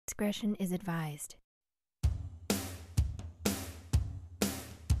discretion is advised.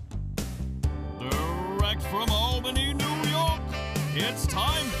 Direct from Albany, New York, it's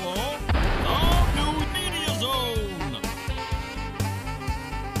time for the New Media Zone.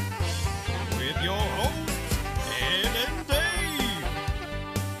 With your hosts, Ed and Dave.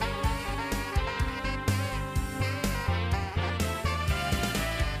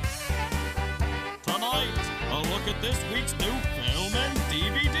 Tonight, a look at this week's new film and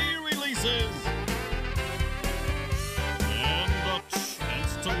DVD releases. And a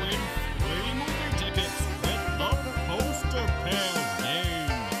chance to win free movie tickets with the Poster Pal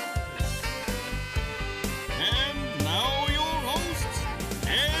game. And now your hosts,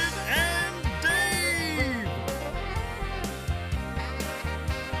 Ed and Dave.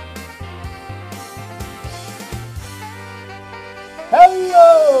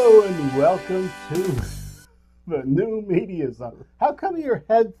 Hello and welcome to the New Media Zone. How come your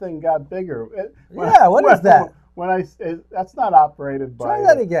head thing got bigger? What is that? That's not operated by. Try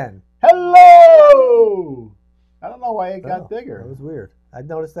that again. Hello. I don't know why it got bigger. That was weird. I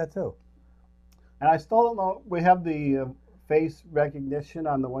noticed that too. And I still don't know. We have the face recognition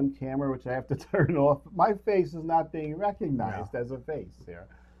on the one camera, which I have to turn off. My face is not being recognized as a face here.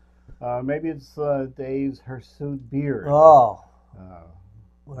 Maybe it's Dave's hirsute beard. Oh,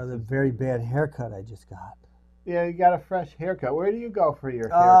 what a very bad haircut I just got. Yeah, you got a fresh haircut. Where do you go for your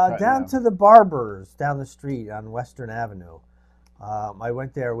haircut? Down to the barber's down the street on Western Avenue. I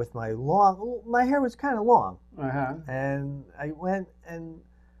went there with my hair was kind of long. Uh-huh. And I went and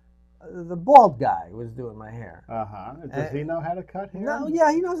the bald guy was doing my hair. Uh-huh. Does he know how to cut hair? No,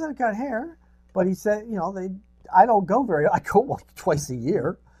 yeah, he knows how to cut hair. But he said, I don't go I go like twice a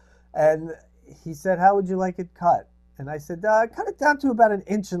year. And he said, how would you like it cut? And I said, cut it down to about an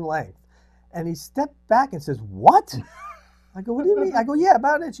inch in length. And he stepped back and says, what? I go, what do you mean? I go, yeah,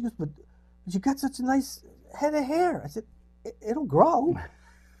 about an inch. He goes, but you got such a nice head of hair. I said, it'll grow.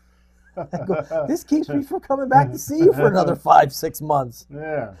 I go, this keeps me from coming back to see you for another 5-6 months.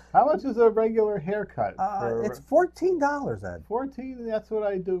 Yeah. How much is a regular haircut? It's $14, Ed. 14? That's what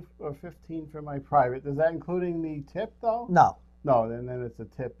I do, 15 for my private. Is that including the tip, though? No. No, then it's a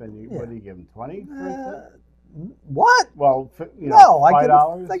tip, and what do you give them, 20 for a tip? What? Well, no,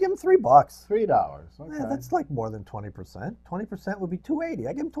 $5? I give him $3. $3, okay. Yeah, that's like more than 20%. 20% would be $280.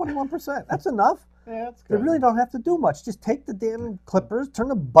 I give him 21%. That's enough. Yeah, that's good. They really don't have to do much. Just take the damn clippers, turn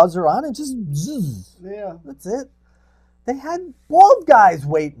the buzzer on, and just zzz. Yeah. That's it. They had bald guys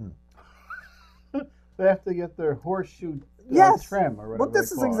waiting. They have to get their horseshoe trim or whatever. Well,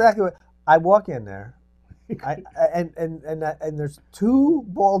 this is exactly what I walk in there. And there's two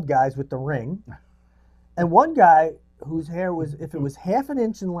bald guys with the ring, and one guy whose hair was, if it was half an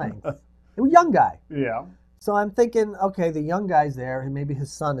inch in length, a young guy. Yeah. So I'm thinking, okay, the young guy's there, and maybe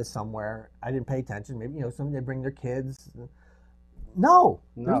his son is somewhere. I didn't pay attention. Maybe they bring their kids. No,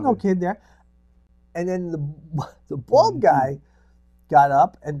 there's no kid there. And then the bald guy got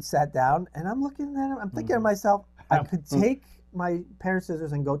up and sat down, and I'm looking at him. I'm thinking to myself, I could take my pair of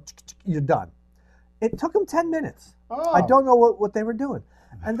scissors and go, you're done. It took him 10 minutes. Oh. I don't know what they were doing.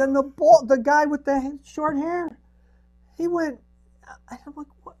 And then the guy with the short hair, he went, I'm like,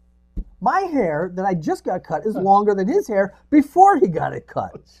 what? My hair that I just got cut is longer than his hair before he got it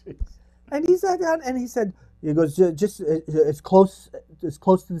cut. Oh, and he sat down and he said, he goes, just as close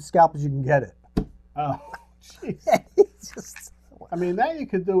to the scalp as you can get it. Oh, jeez. Just, I mean, that you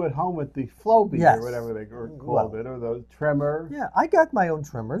could do at home with the Flowbee or whatever they called it, or the trimmer. Yeah, I got my own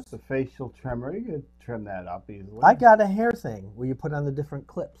trimmers. The facial trimmer. You could trim that up easily. I got a hair thing where you put on the different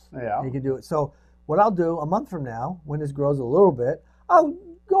clips. Yeah. You can do it. So what I'll do a month from now, when this grows a little bit, I'll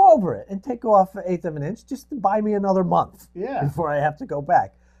go over it and take off an eighth of an inch just to buy me another month before I have to go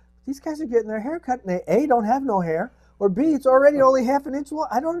back. These guys are getting their hair cut and they, A, don't have no hair, or B, it's already only half an inch long.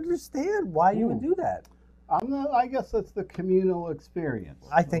 I don't understand why you would do that. I guess that's the communal experience.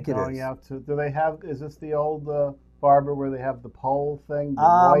 I think it going is. out to, do they have, is this the old barber where they have the pole thing, the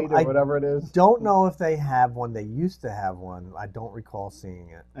white or whatever it is? Don't know if they have one. They used to have one. I don't recall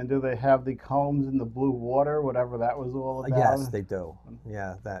seeing it. And do they have the combs in the blue water, whatever that was all about? Yes, they do.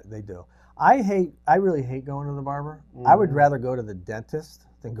 Yeah, that they do. I really hate going to the barber. I would rather go to the dentist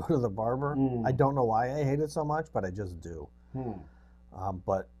than go to the barber. I don't know why I hate it so much, but I just do.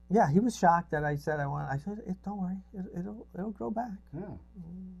 But yeah, he was shocked that I said I want. I said, "Don't worry, it'll grow back." Yeah.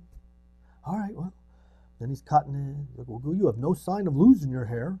 All right. Well, then he's cutting it. He's like, "Well, you have no sign of losing your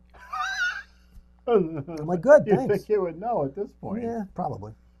hair." I'm like, "Good, you thanks." think you would know at this point? Yeah,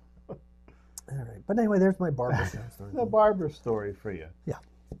 probably. All right, but anyway, there's my barber story. The barber story for you. Yeah.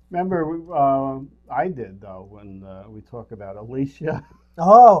 Remember, I did though when we talk about Alicia.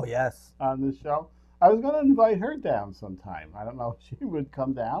 Oh, yes. on the show. I was going to invite her down sometime. I don't know if she would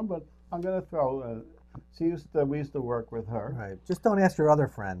come down, but I'm going to throw. We used to work with her. Right. Just don't ask your other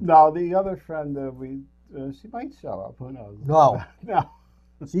friend. No, the other friend she might show up. Who knows? No. No.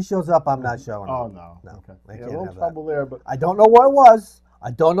 She shows up, I'm not showing Oh up. no. No, Okay. I Yeah, can't a little have that. trouble there, but I don't know what it was. I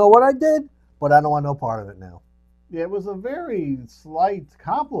don't know what I did, but I don't want no part of it now. yeah, it was a very slight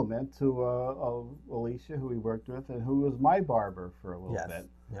compliment to Alicia, who we worked with, and who was my barber for a little Yes. bit.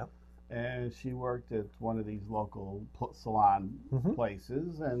 Yep. And she worked at one of these local salon Mhm.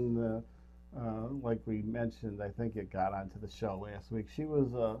 places, and like we mentioned, I think it got onto the show last week. She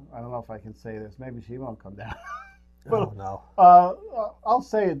was, I don't know if I can say this, maybe she won't come down. Oh, no. I'll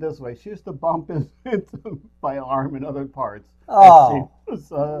say it this way: she used to bump into my arm and other parts. Oh. as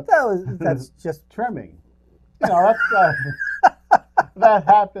she was That's just, trimming. You know, that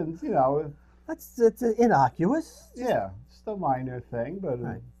happens. You know, it's innocuous. yeah, just a minor thing, but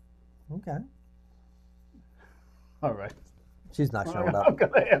Right. Okay. all right. She's not showing I'm up.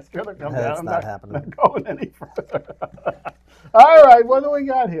 gonna ask her to come That's down. I'm not happening. Not going any further. All right, what do we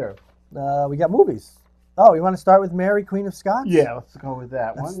got here? We got movies. Oh, you want to start with Mary, Queen of Scots? Yeah, let's go with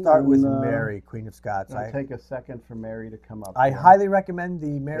that Let's one. start with and, Mary, Queen of Scots. It'll take a second for Mary to come up. I here. highly recommend the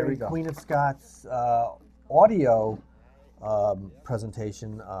we Mary, go. Queen of Scots audio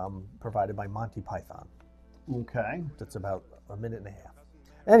presentation provided by Monty Python. Okay. That's about a minute and a half.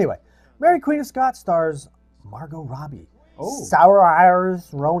 Anyway, Mary, Queen of Scots stars Margot Robbie, Oh. Saoirse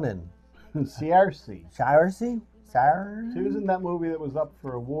Ronan, CRC. Saoirse. She was in that movie that was up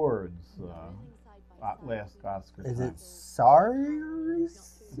for awards last Oscar Is time. it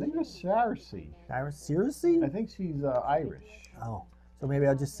Saoirse? I think it's CRC. Saoirse? I think she's Irish. Oh, so maybe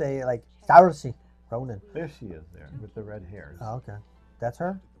I'll just say like Saoirse Ronan. There she is there with the red hairs. Oh, okay, that's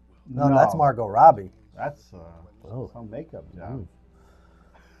her. No, that's Margot Robbie. That's Oh. some makeup job.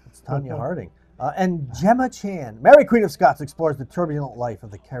 It's Tanya Harding. And Gemma Chan. Mary, Queen of Scots explores the turbulent life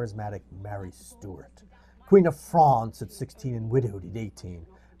of the charismatic Mary Stuart. Queen of France at 16 and widowed at 18.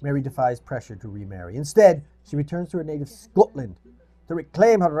 Mary defies pressure to remarry. Instead, she returns to her native Scotland to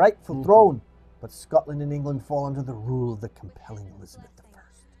reclaim her rightful throne. But Scotland and England fall under the rule of the compelling Elizabeth I.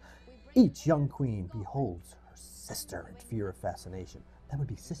 Each young queen beholds her sister in fear of fascination. That would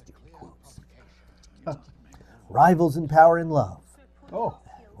be sister in quotes. Rivals in power and love. Oh,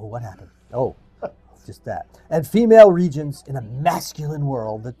 Oh, what happened? Oh, just that. And female regents in a masculine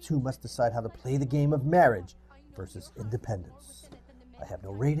world, the two must decide how to play the game of marriage versus independence. I have no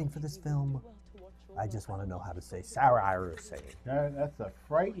rating for this film. I just want to know how to say Saoirse. that's a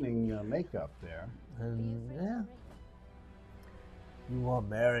frightening makeup there. And yeah. You are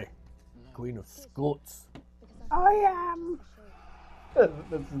Mary, Queen of Scots. I am. This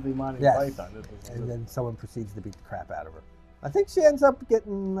is the Monty Yes. Python. And then someone proceeds to beat the crap out of her. I think she ends up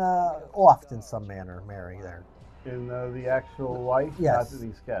getting offed in some manner, Mary, there. In the actual life, Yes. not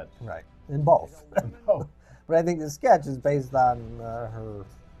the sketch. Right. In both. Oh, But I think the sketch is based on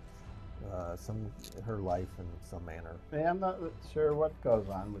her life in some manner. yeah, I'm not sure what goes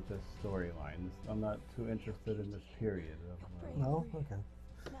on with this storyline. I'm not too interested in this period. No, okay.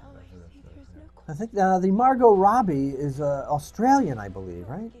 Whatever this is, yeah. I think the Margot Robbie is Australian, I believe,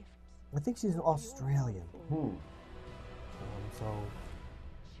 right? I think she's Australian. So,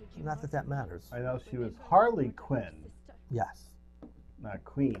 not that matters. I know she was Harley Quinn, Yes, not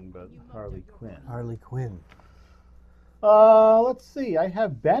Queen, but Harley Quinn. Harley Quinn. Let's see. I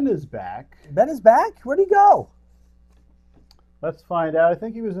have Ben is back. Ben is back. Where'd he go? Let's find out. I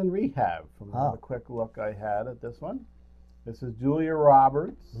think he was in rehab from Oh. the quick look I had at this one. This is Julia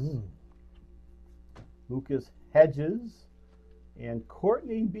Roberts, Lucas Hedges, and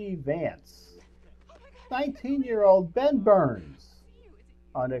Courtney B. Vance. 19-year-old Ben Burns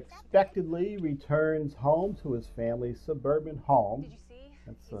unexpectedly returns home to his family's suburban home.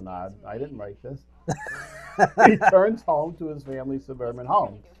 That's an odd. I didn't write this. Returns home to his family's suburban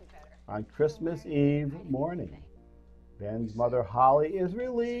home on Christmas Eve morning. Ben's mother, Holly, is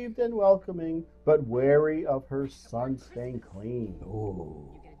relieved and welcoming, but wary of her son staying clean.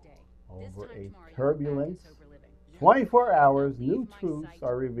 Over a turbulent 24 hours, new truths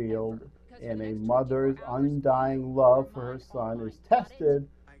are revealed, and a mother's undying love for her son is tested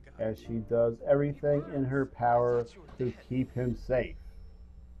as she does everything in her power to keep him safe.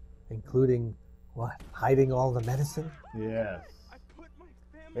 Including what? Hiding all the medicine? Yes.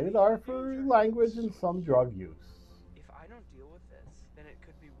 Rated R for language and some drug use. If I don't deal with this, then it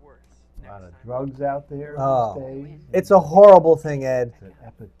could be worse. A lot of drugs out there Oh. these days. It's a horrible thing, Ed. It's an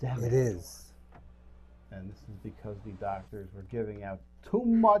epidemic. It is. And this is because the doctors were giving out too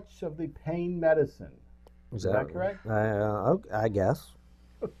much of the pain medicine. Is that correct? I guess.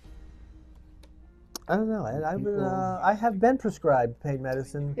 I don't know. I have been prescribed pain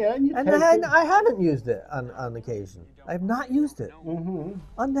medicine, Yeah, and you and take it. I haven't used it on occasion. I have not used it. Mm-hmm.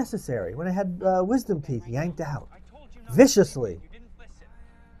 Unnecessary. When I had wisdom teeth yanked out viciously.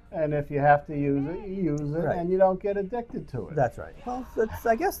 And if you have to use it, you use it, Right. and you don't get addicted to it. That's right. Well,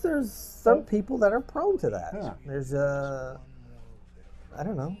 I guess there's some people that are prone to that. Yeah. There's I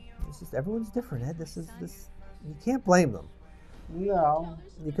don't know. It's just everyone's different, Ed. This. You can't blame them. No.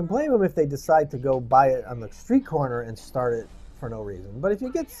 You can blame them if they decide to go buy it on the street corner and start it for no reason. But if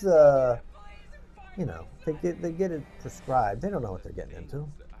it gets, you know, they get it prescribed, they don't know what they're getting into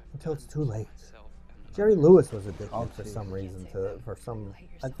until it's too late. Jerry Lewis was addicted for some reason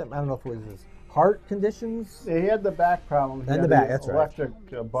I don't know if it was his heart conditions. He had the back problem. He And had the back, that's right.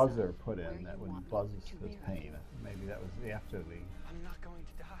 electric buzzer put in that would buzz his pain. Maybe that was after I'm not going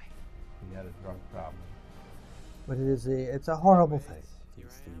to die. he had a drug problem. But it's a horrible thing.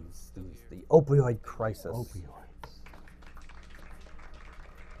 The opioid crisis. Opioids.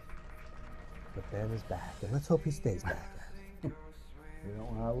 But Ben is back, and let's hope he stays back. You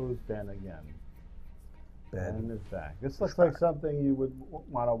don't want to lose Ben again. Ben Ben. is back. This looks like something you would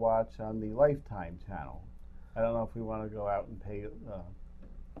want to watch on the Lifetime channel. I don't know if we want to go out and pay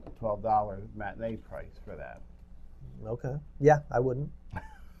 $12 matinee price for that. Okay. Yeah, I wouldn't.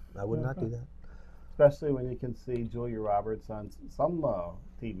 I would not do that. Especially when you can see Julia Roberts on some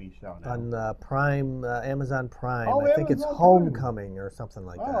TV show now. On Prime, Amazon Prime. Oh, I think it's Amazon Prime. Homecoming or something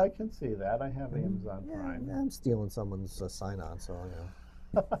like Oh, that. I can see that. I have Amazon Yeah, Prime. I'm stealing someone's sign-on, so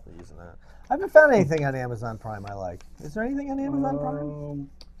I'm using that. I haven't found anything on Amazon Prime I like. Is there anything on Amazon Prime?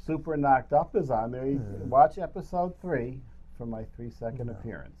 Super Knocked Up is on there. You can watch episode 3 for my 3-second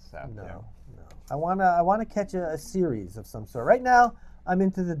appearance out there. No. I wanna catch a series of some sort. Right now, I'm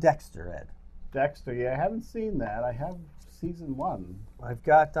into the Dexter, Ed. Dexter, yeah, I haven't seen that. I have season 1.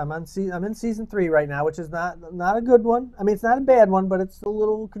 I'm in season 3 right now, which is not a good one. I mean, it's not a bad one, but it's a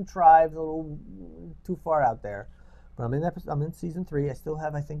little contrived, a little too far out there. But I'm in season 3. I still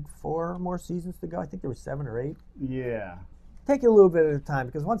have, I think, 4 more seasons to go. I think there were 7 or 8. Yeah. Take it a little bit at a time,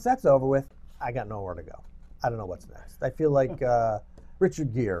 because once that's over with, I got nowhere to go. I don't know what's next. I feel like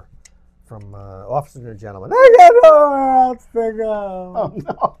Richard Gere from Officers and Gentlemen. I got nowhere else to go. Oh,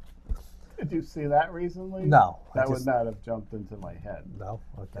 no. Did you see that recently? No, That would not have jumped into my head. No.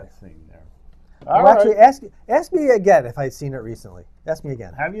 Okay. That scene there. Well, All right. actually, ask me again if I've seen it recently. Ask me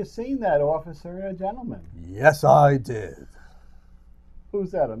again. Have you seen that, Officer and Gentleman? Yes, I did.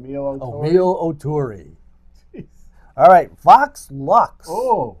 Who's that, Emil O'Toole? Emil Oturi. Jeez. All right, Vox Lux,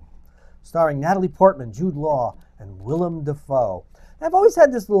 Oh, starring Natalie Portman, Jude Law, and Willem Dafoe. I've always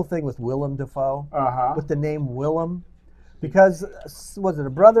had this little thing with Willem Dafoe, uh-huh. with the name Willem, because was it a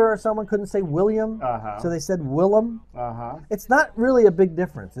brother or someone couldn't say William, Uh-huh. so they said Willem. Uh-huh. It's not really a big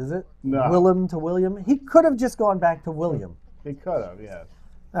difference, is it? No. Willem to William. He could have just gone back to William. He could have, yes.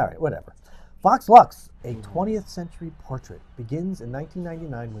 All right, whatever. Vox Lux, a 20th century portrait, begins in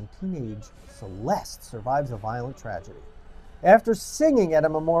 1999 when teenage Celeste survives a violent tragedy. After singing at a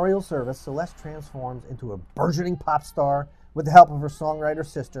memorial service, Celeste transforms into a burgeoning pop star with the help of her songwriter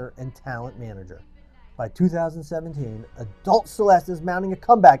sister and talent manager. By 2017, adult Celeste is mounting a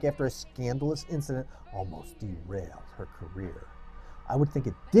comeback after a scandalous incident almost derailed her career. I would think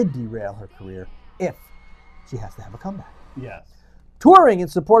it did derail her career if she has to have a comeback. Yes. Touring in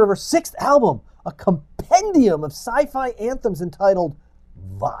support of her 6th album, a compendium of sci-fi anthems entitled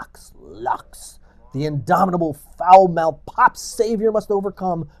Vox Lux. The indomitable foul-mouthed pop savior must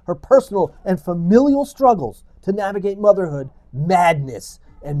overcome her personal and familial struggles to navigate motherhood, madness,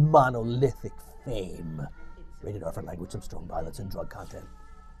 and monolithic fame. Rated R for language, some strong violence, and drug content.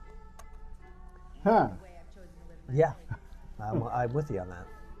 Huh. Yeah, I'm with you on that.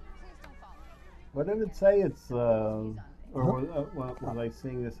 What did it say? It's, or was I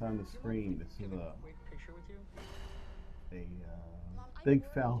seeing this on the screen? This is Picture with you? a big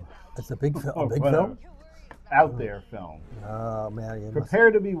film. It's a big, Or big whatever. film? Out there film. Oh, man. You must-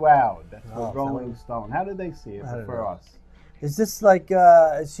 Prepare to be wowed. That's Oh, what Rolling Stone. How did they see it I don't for know. us? Is this like,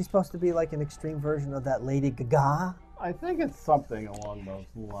 is she supposed to be like an extreme version of that Lady Gaga? I think it's something along those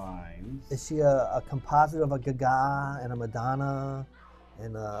lines. Is she a composite of a Gaga and a Madonna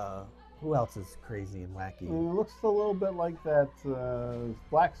and who else is crazy and wacky? It looks a little bit like that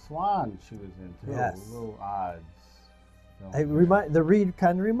Black Swan she was into. Yes. A little odds. The read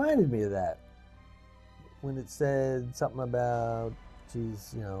kind of reminded me of that when it said something about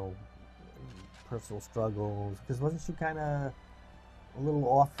she's, personal struggles, because wasn't she kind of a little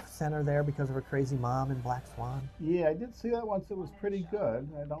off center there because of her crazy mom in Black Swan? Yeah, I did see that once. It was pretty good.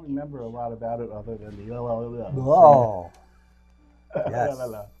 I don't remember a lot about it other than the Oh, yes,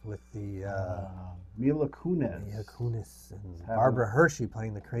 with the Mila Kunis. Mila Kunis and Having Barbara a- Hershey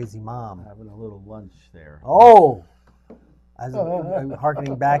playing the crazy mom. Having a little lunch there. Oh, as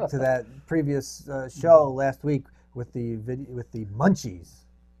harkening back to that previous show last week with the Munchies.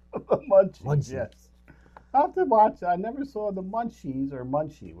 Munchies, Munchies. yes. I'll have to watch. I never saw the Munchies or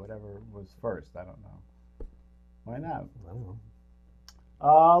Munchie, whatever was first. I don't know. Why not? I don't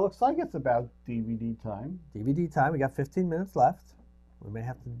know. Looks like it's about DVD time. DVD time. We got 15 minutes left. We may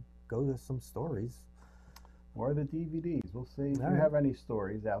have to go to some stories. Or the DVDs. We'll see if All you right. have any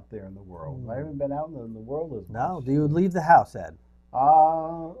stories out there in the world. I haven't been out in the world as much. No, do you leave the house, Ed?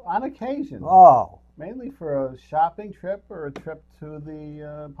 On occasion. Oh, Mainly for a shopping trip or a trip to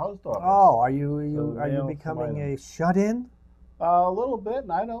the post office. oh, are you So are you mail becoming some a shut-in? A little bit,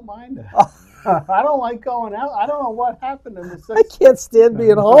 and I don't mind it. Oh. I don't like going out. I don't know what happened in the I 60s. can't stand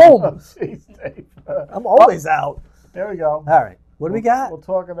being home. Jeez, Dave. I'm always out. There we go. All right, what do we got? We'll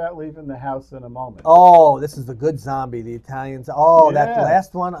talk about leaving the house in a moment. Oh, this is the good zombie, the Italians. Oh, that Yeah.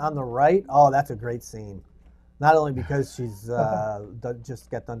 last one on the right. Oh, that's a great scene. Not only because she's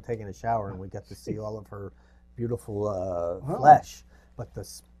just got done taking a shower and we get to see all of her beautiful flesh, but the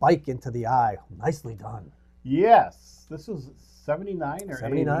spike into the eye, nicely done. Yes, this was 79 or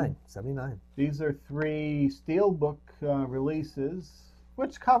 79, 80. 79. These are 3 Steelbook releases.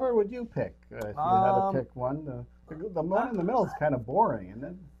 Which cover would you pick if you had to pick one? The one in the middle is kind of boring, isn't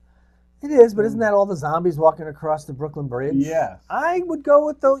it? It is, but isn't that all the zombies walking across the Brooklyn Bridge? Yes. I would go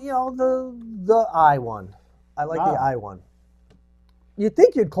with the eye one. I like the eye one. You'd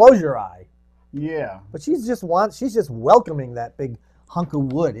think you'd close your eye, Yeah. but she's just welcoming that big hunk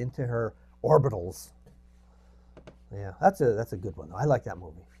of wood into her orbitals. Yeah, that's a good one. I like that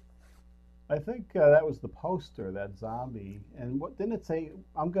movie. I think that was the poster, that zombie. And what didn't it say,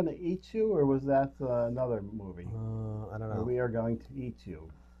 I'm going to eat you, or was that another movie? I don't Or know. we are going to eat you.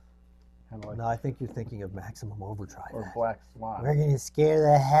 Kind of like, No, I think you're thinking of Maximum Overdrive. or Black Swan. We're gonna scare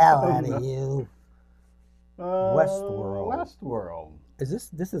the hell out of you. Westworld. Westworld.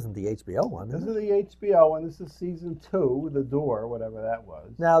 This isn't the HBO one, This is is it? the HBO, and this is season 2, The Door, whatever that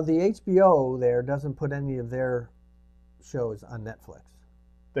was. Now the HBO there doesn't put any of their shows on Netflix.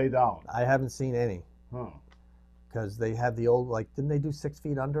 They don't. I haven't seen any Huh. because they have the old didn't they do 6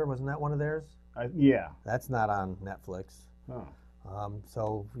 Feet Under? Wasn't that one of theirs? Yeah. That's not on Netflix. Huh.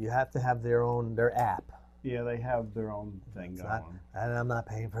 So you have to have their app. Yeah, they have their own thing It's going. not, and I'm not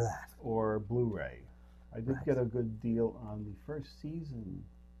paying for that. Or Blu-ray. I did Right. get a good deal on the first season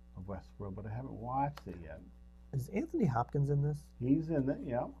of Westworld, but I haven't watched it yet. Is Anthony Hopkins in this? He's in it,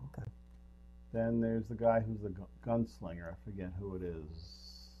 yeah. Okay. Then there's the guy who's the gunslinger. I forget who it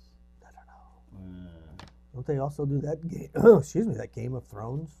is. I don't know. Uh, Don't they also do that game? Excuse me, that Game of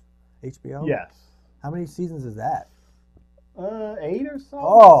Thrones, HBO. yes. How many seasons is that? 8 or so.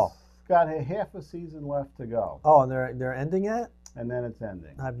 Oh. It's got a half a season left to go, Oh, and they're ending it. and then it's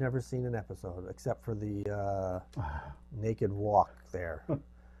ending. I've never seen an episode except for the naked walk there.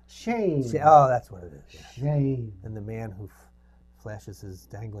 Shame. Oh, that's what it is. Yeah. Shame. And the man who flashes his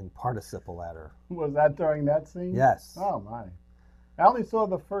dangling participle at her. Was that during that scene? Yes. Oh my. I only saw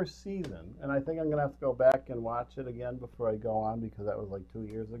the first season, and I think I'm gonna have to go back and watch it again before I go on, because that was like 2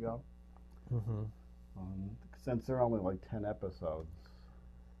 years ago. Mm-hmm. Since there are only like 10 episodes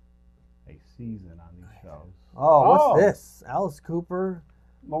a season on these shows. Oh, what's Oh. this? Alice Cooper.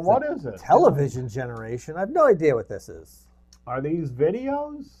 Well, what is it? Television generation. I have no idea what this is. Are these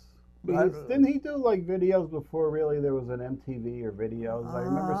videos? I- Didn't he do like videos before really there was an MTV or videos? I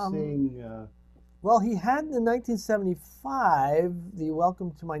remember seeing. Well, he had in 1975 the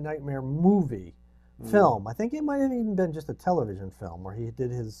Welcome to My Nightmare movie film. I think it might have even been just a television film where he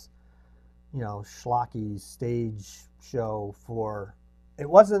did his, schlocky stage show for. It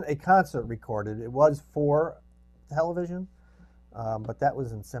wasn't a concert recorded. It was for television, but that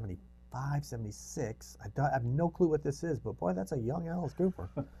was in 75, 76. I have no clue what this is, but boy, that's a young Alice Cooper.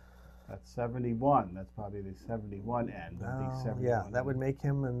 That's 71. That's probably the 71 end of the Oh, 71. yeah, that would make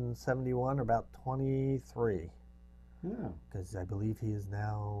him in 71 about 23. Yeah. Because I believe he is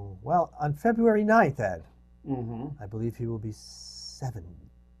now, well, on February 9th, Ed, Mm-hmm. I believe he will be 71.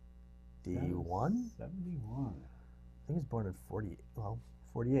 71. I think he was born in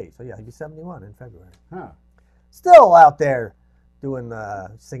 48. So yeah, he'd be 71 in February. Huh. Still out there doing,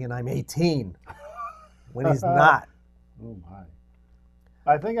 singing I'm 18 when he's not. Oh my.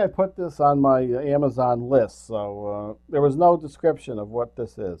 I think I put this on my Amazon list, so there was no description of what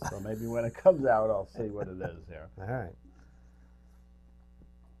this is. So maybe when it comes out, I'll see what it is here. All right.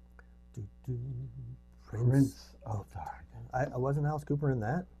 Prince of Darkness. I wasn't Alice Cooper in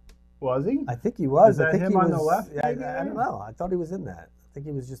that? Was he? I think he was. Is that I think him he on was, the left, Yeah, maybe, I don't there? know. I thought he was in that. think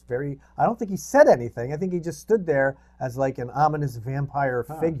he was just very. I don't think he said anything. I think he just stood there as like an ominous vampire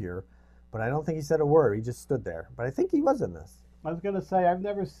figure, but I don't think he said a word. He just stood there. But I think he was in this. I was going to say, I've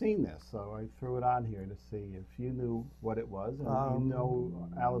never seen this, so I threw it on here to see if you knew what it was. And you know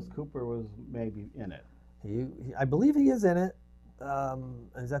Alice Cooper was maybe in it. I believe he is in it.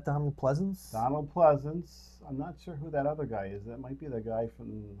 Is that Donald Pleasance? Donald Pleasance. I'm not sure who that other guy is. That might be the guy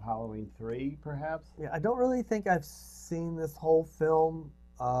from Halloween 3, perhaps? Yeah, I don't really think I've seen this whole film,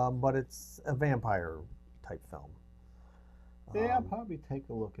 but it's a vampire-type film. Yeah, I'll probably take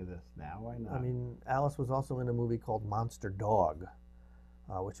a look at this now. Why not? I mean, Alice was also in a movie called Monster Dog,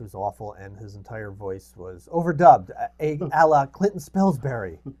 which was awful, and his entire voice was overdubbed, a la Clinton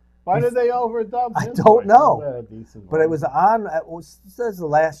Spilsbury. Why did they overdub I his don't voice? know. Wasn't that a decent But it voice? was on, it says the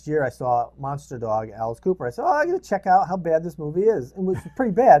last year I saw Monster Dog, Alice Cooper. I said, I'm going to check out how bad this movie is. It was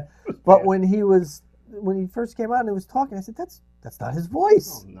pretty bad. But bad. when he first came out and he was talking, I said, that's not his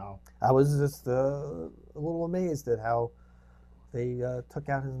voice. Oh, no. I was just a little amazed at how they took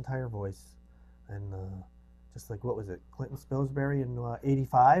out his entire voice. And just like, what was it? Clinton Spilsbury in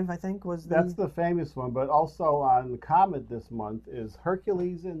 85, I think, was the... That's the famous one, but also on Comet this month is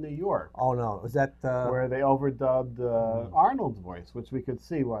Hercules in New York, Oh, no. Was that... where they overdubbed Arnold's voice, which we could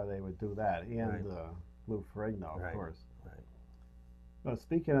see why they would do that, and Right. Lou Ferrigno, of Right. course. Right. Well,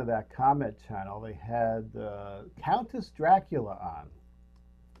 speaking of that Comet channel, they had Countess Dracula on.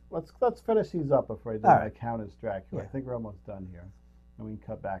 Let's finish these up before I do All my right. Countess Dracula. Yeah. I think we're almost done here, and we can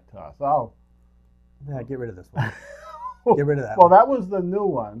cut back to us. Oh. Yeah, get rid of this one. Get rid of that Well, one. that was the new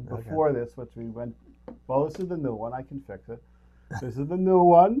one Okay. before this, which we went. Well, this is the new one. I can fix it. This is the new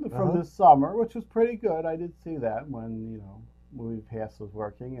one from this summer, which was pretty good. I did see that when Movie Pass was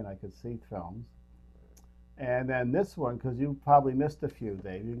working and I could see films. And then this one, because you probably missed a few,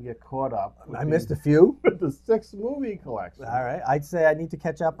 Dave. You can get caught up. I missed a few. with the 6 movie collection. All right. I'd say I need to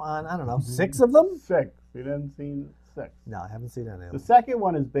catch up on, I don't know, 6 of them? 6. You didn't see 6. No, I haven't seen any of The them. second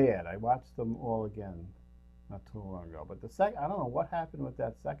one is bad. I watched them all again not too long ago. But the second, I don't know what happened with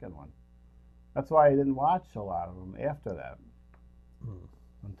that second one. That's why I didn't watch a lot of them after that.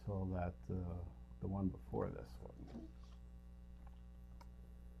 Until that, the one before this one.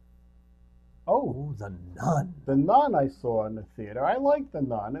 Oh, Ooh, The Nun. The Nun I saw in the theater. I liked The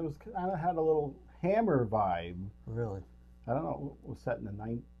Nun. It was kind of had a little Hammer vibe. Really? I don't know, it was set in the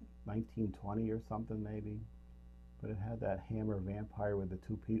 1920 or something maybe. But it had that Hammer vampire with the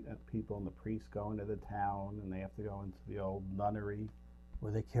two people and the priest going to the town, and they have to go into the old nunnery.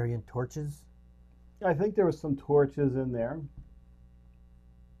 Were they carrying torches? I think there was some torches in there.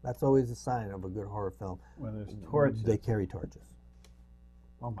 That's always a sign of a good horror film. When there's torches. They carry torches.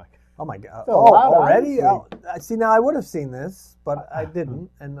 Oh my God. Oh my God! That's a lot, Already? honestly. I see, now I would have seen this, but I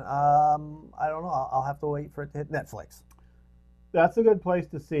didn't, and I don't know. I'll have to wait for it to hit Netflix. That's a good place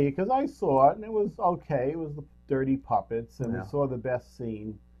to see because I saw it and it was okay. It was the dirty puppets, and Yeah. we saw the best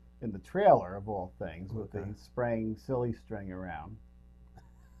scene in the trailer of all things with Okay. the spraying silly string around.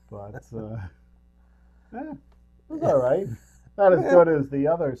 But it was all right. Not as good as the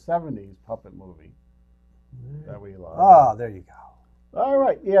other 70s puppet movie that we love. Oh, there you go. All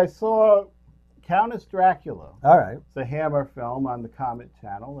right. Yeah, I saw Countess Dracula. All right. It's a Hammer film on the Comet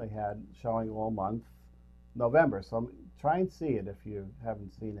Channel. They had showing all month, November. So try and see it if you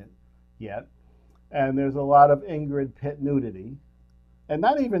haven't seen it yet. And there's a lot of Ingrid Pitt nudity. And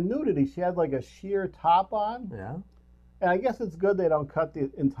not even nudity. She had like a sheer top on. Yeah. And I guess it's good they don't cut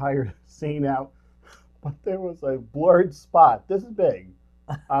the entire scene out. But there was a blurred spot this big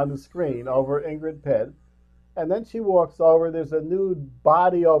on the screen over Ingrid Pitt. And then she walks over, there's a nude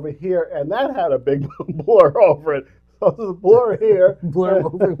body over here, and that had a big blur over it. So there's a blur here, Blur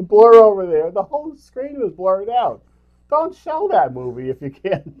over. blur over there. The whole screen was blurred out. Don't show that movie if you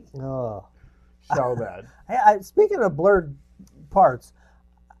can't Oh. show that. Hey, speaking of blurred parts,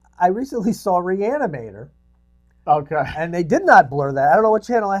 I recently saw Reanimator, Okay. and they did not blur that. I don't know what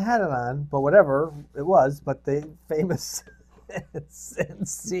channel I had it on, but whatever it was. But the famous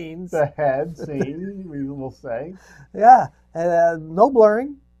scenes. The head scene, we will say. Yeah, and no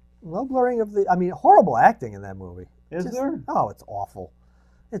blurring of the. I mean, horrible acting in that movie. Is there? Oh, it's awful.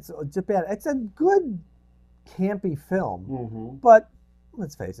 It's bad. It's a good campy film, Mm-hmm. but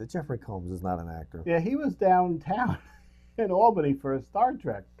let's face it, Jeffrey Combs is not an actor. Yeah, he was downtown in Albany for a Star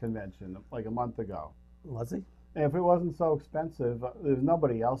Trek convention like a month ago. Was he? And if it wasn't so expensive, there's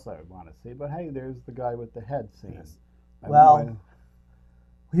nobody else I would want to see. But hey, there's the guy with the head scene. Yes. I Well, wouldn't mind-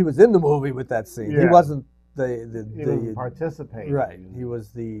 He was in the movie with that scene. He Yeah. wasn't he didn't participate. right. He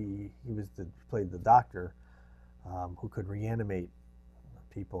played the doctor who could reanimate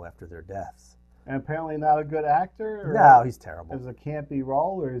people after their deaths. And apparently not a good actor? Or No, he's terrible. is it a campy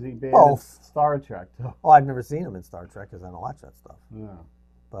role, or is he bad Both. at Star Trek, too? Oh, I've never seen him in Star Trek because I don't watch that stuff. Yeah.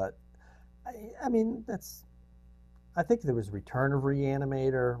 But, I mean, I think there was Return of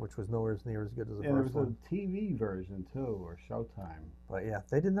Reanimator, which was nowhere near as good as the And there first was one. a TV version, too, or Showtime. But yeah,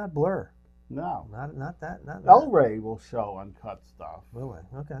 they did not blur. No. Not that. El Rey will show uncut stuff. Will it?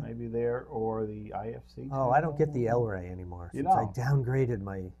 Okay. Maybe there, or the IFC. Oh, I don't get the channel. El Rey anymore You since I don't? downgraded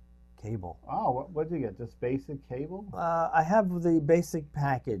my cable. Oh, what'd you get? Just basic cable? I have the basic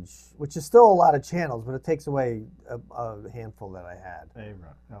package, which is still a lot of channels, but it takes away a handful that I had.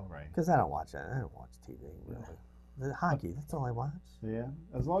 El Rey. Because I don't watch that. I don't watch TV, really. The hockey, that's all I watch. Yeah,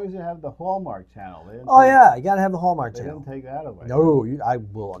 as long as you have the Hallmark channel. They didn't Oh, take- yeah, you got to have the Hallmark They channel. didn't take that away. No, I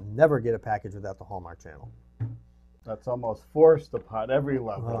will never get a package without the Hallmark channel. That's almost forced upon every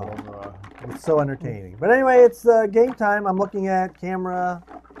level. Oh. Of, It's so entertaining. But anyway, it's game time. I'm looking at camera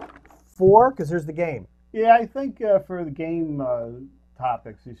 4 because here's the game. yeah, I think for the game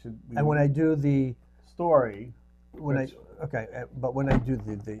topics, you should. And when I do the story, when Which- but when I do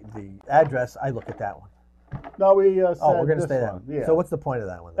the address, I look at that one. no, we said Oh, we're gonna this stay that one. one. Yeah. So what's the point of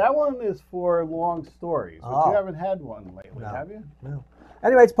that one? Then? that one is for long stories, but Oh. you haven't had one lately, No. have you? No.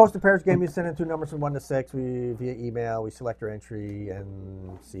 Anyway, it's post and pairs game. You send in 2 numbers from 1 to 6 via email. We select your entry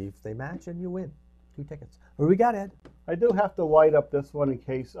and see if they match, and you win 2 tickets. What do we got, Ed? I do have to light up this one in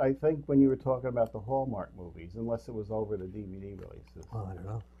case. I think when you were talking about the Hallmark movies, unless it was over the DVD releases. Oh, I don't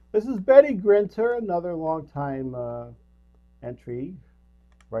know. This is Betty Grinter, another longtime entry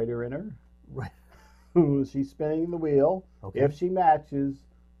writer-inner. Right. She's spinning the wheel. Okay. If she matches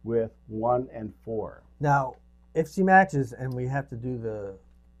with 1 and 4. Now, if she matches and we have to do the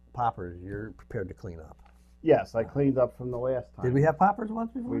poppers, you're prepared to clean up. Yes, I cleaned up from the last time. Did we have poppers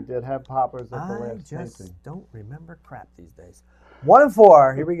once before? We did have poppers at the I last just taping. don't remember crap these days. 1 and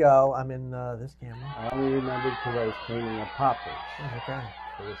 4. Here we go. I'm in this camera. I only remembered because I was cleaning up poppers Okay.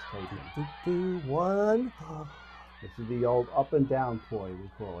 for this taping. 1. This is the old up and down ploy, we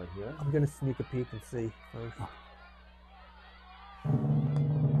call it here. I'm gonna sneak a peek and see first.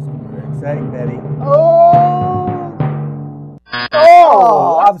 Very exciting, Betty. Oh!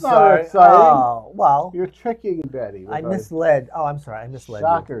 Oh, I'm that's not sorry. exciting. Oh, well, You're tricking Betty. with I our misled. Oh, I'm sorry. I misled you.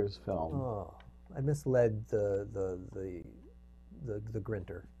 Shockers film. Oh, I misled the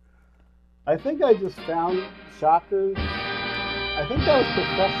Grinter. I think I just found Shockers. I think that was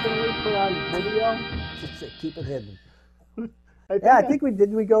professionally put on video. Just keep it hidden. I Yeah, I think we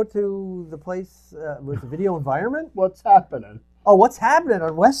did. We go to the place with the video environment. What's happening? Oh, what's happening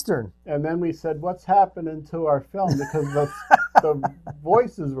on Western? And then we said, what's happening to our film? Because the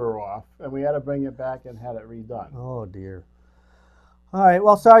voices were off, and we had to bring it back and had it redone. Oh dear. All right.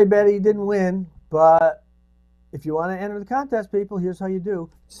 Well, sorry, Betty, you didn't win. But if you want to enter the contest, people, here's how you do.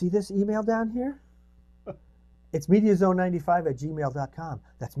 See this email down here? It's MediaZone95@gmail.com.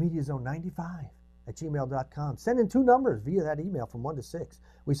 That's MediaZone95@gmail.com. Send in 2 numbers via that email from 1 to 6.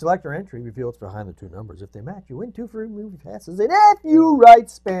 We select our entry, reveal it's behind the 2 numbers. If they match, you win 2 free movie passes. And if you write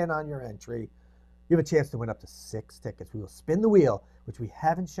span on your entry, you have a chance to win up to 6 tickets. We will spin the wheel, which we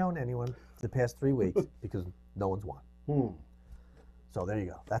haven't shown anyone for the past 3 weeks because no one's won. So there you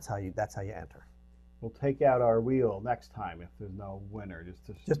go. That's how you enter. We'll take out our wheel next time if there's no winner, just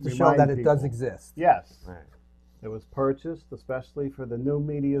to show remind that it does people. exist. Yes. All right. It was purchased especially for the new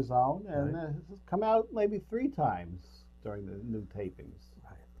Media Zone, and Right. it's come out maybe 3 times during the new tapings.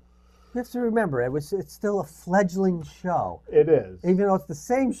 You have to remember, it's still a fledgling show. It is. Even though it's the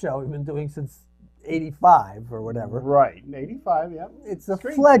same show we've been doing since 85 or whatever. Right. 85, yeah. It's a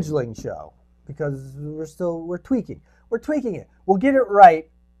Street. fledgling show because we're tweaking. We're tweaking it. We'll get it right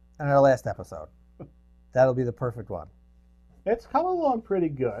in our last episode. That'll be the perfect one. It's come along pretty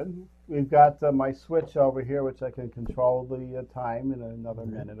good. We've got my switch over here, which I can control the time in another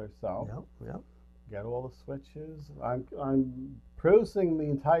minute or so. Yep. Got all the switches. I'm producing the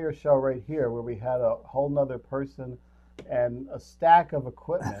entire show right here, where we had a whole nother person and a stack of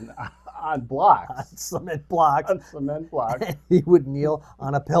equipment on blocks, Cement blocks. on cement blocks, He would kneel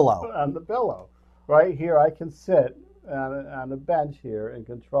on a pillow. on the pillow. Right here, I can sit on a bench here and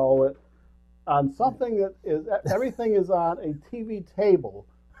control it on something that is everything is on a TV table.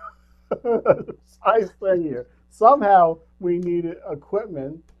 Size thing here. Somehow we needed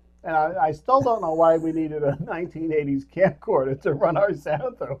equipment, and I still don't know why we needed a 1980s camcorder to run our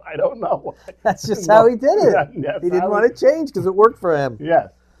sound through. I don't know why. That's just how he did it. That's He didn't how want to change because it worked for him. Yes.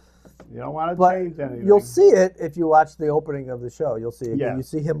 You don't want to But change anything. you'll see it if you watch the opening of the show. You'll see it. Yeah. You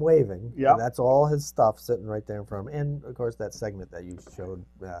see him waving. Yep. And that's all his stuff sitting right there in front of him. And, of course, that segment that you showed,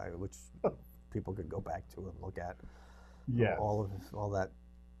 which people could go back to and look at. Yes. All that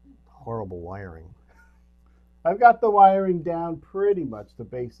horrible wiring. I've got the wiring down pretty much, the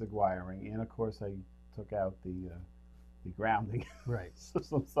basic wiring, and of course I took out the grounding Right.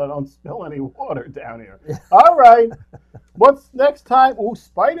 system so I don't spill any water down here. All right, what's next time? Oh,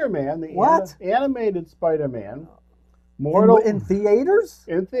 Spider-Man, the What? animated Spider-Man, In theaters?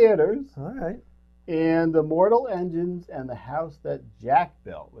 in theaters, All right. and the Mortal Engines and the House That Jack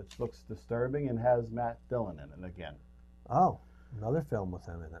Built, which looks disturbing and has Matt Dillon in it again. Oh, another film with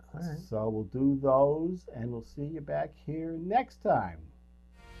him in it. All right. So we'll do those, and we'll see you back here next time.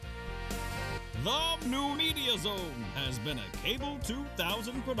 The New Media Zone has been a Cable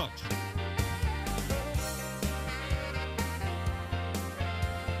 2000 production.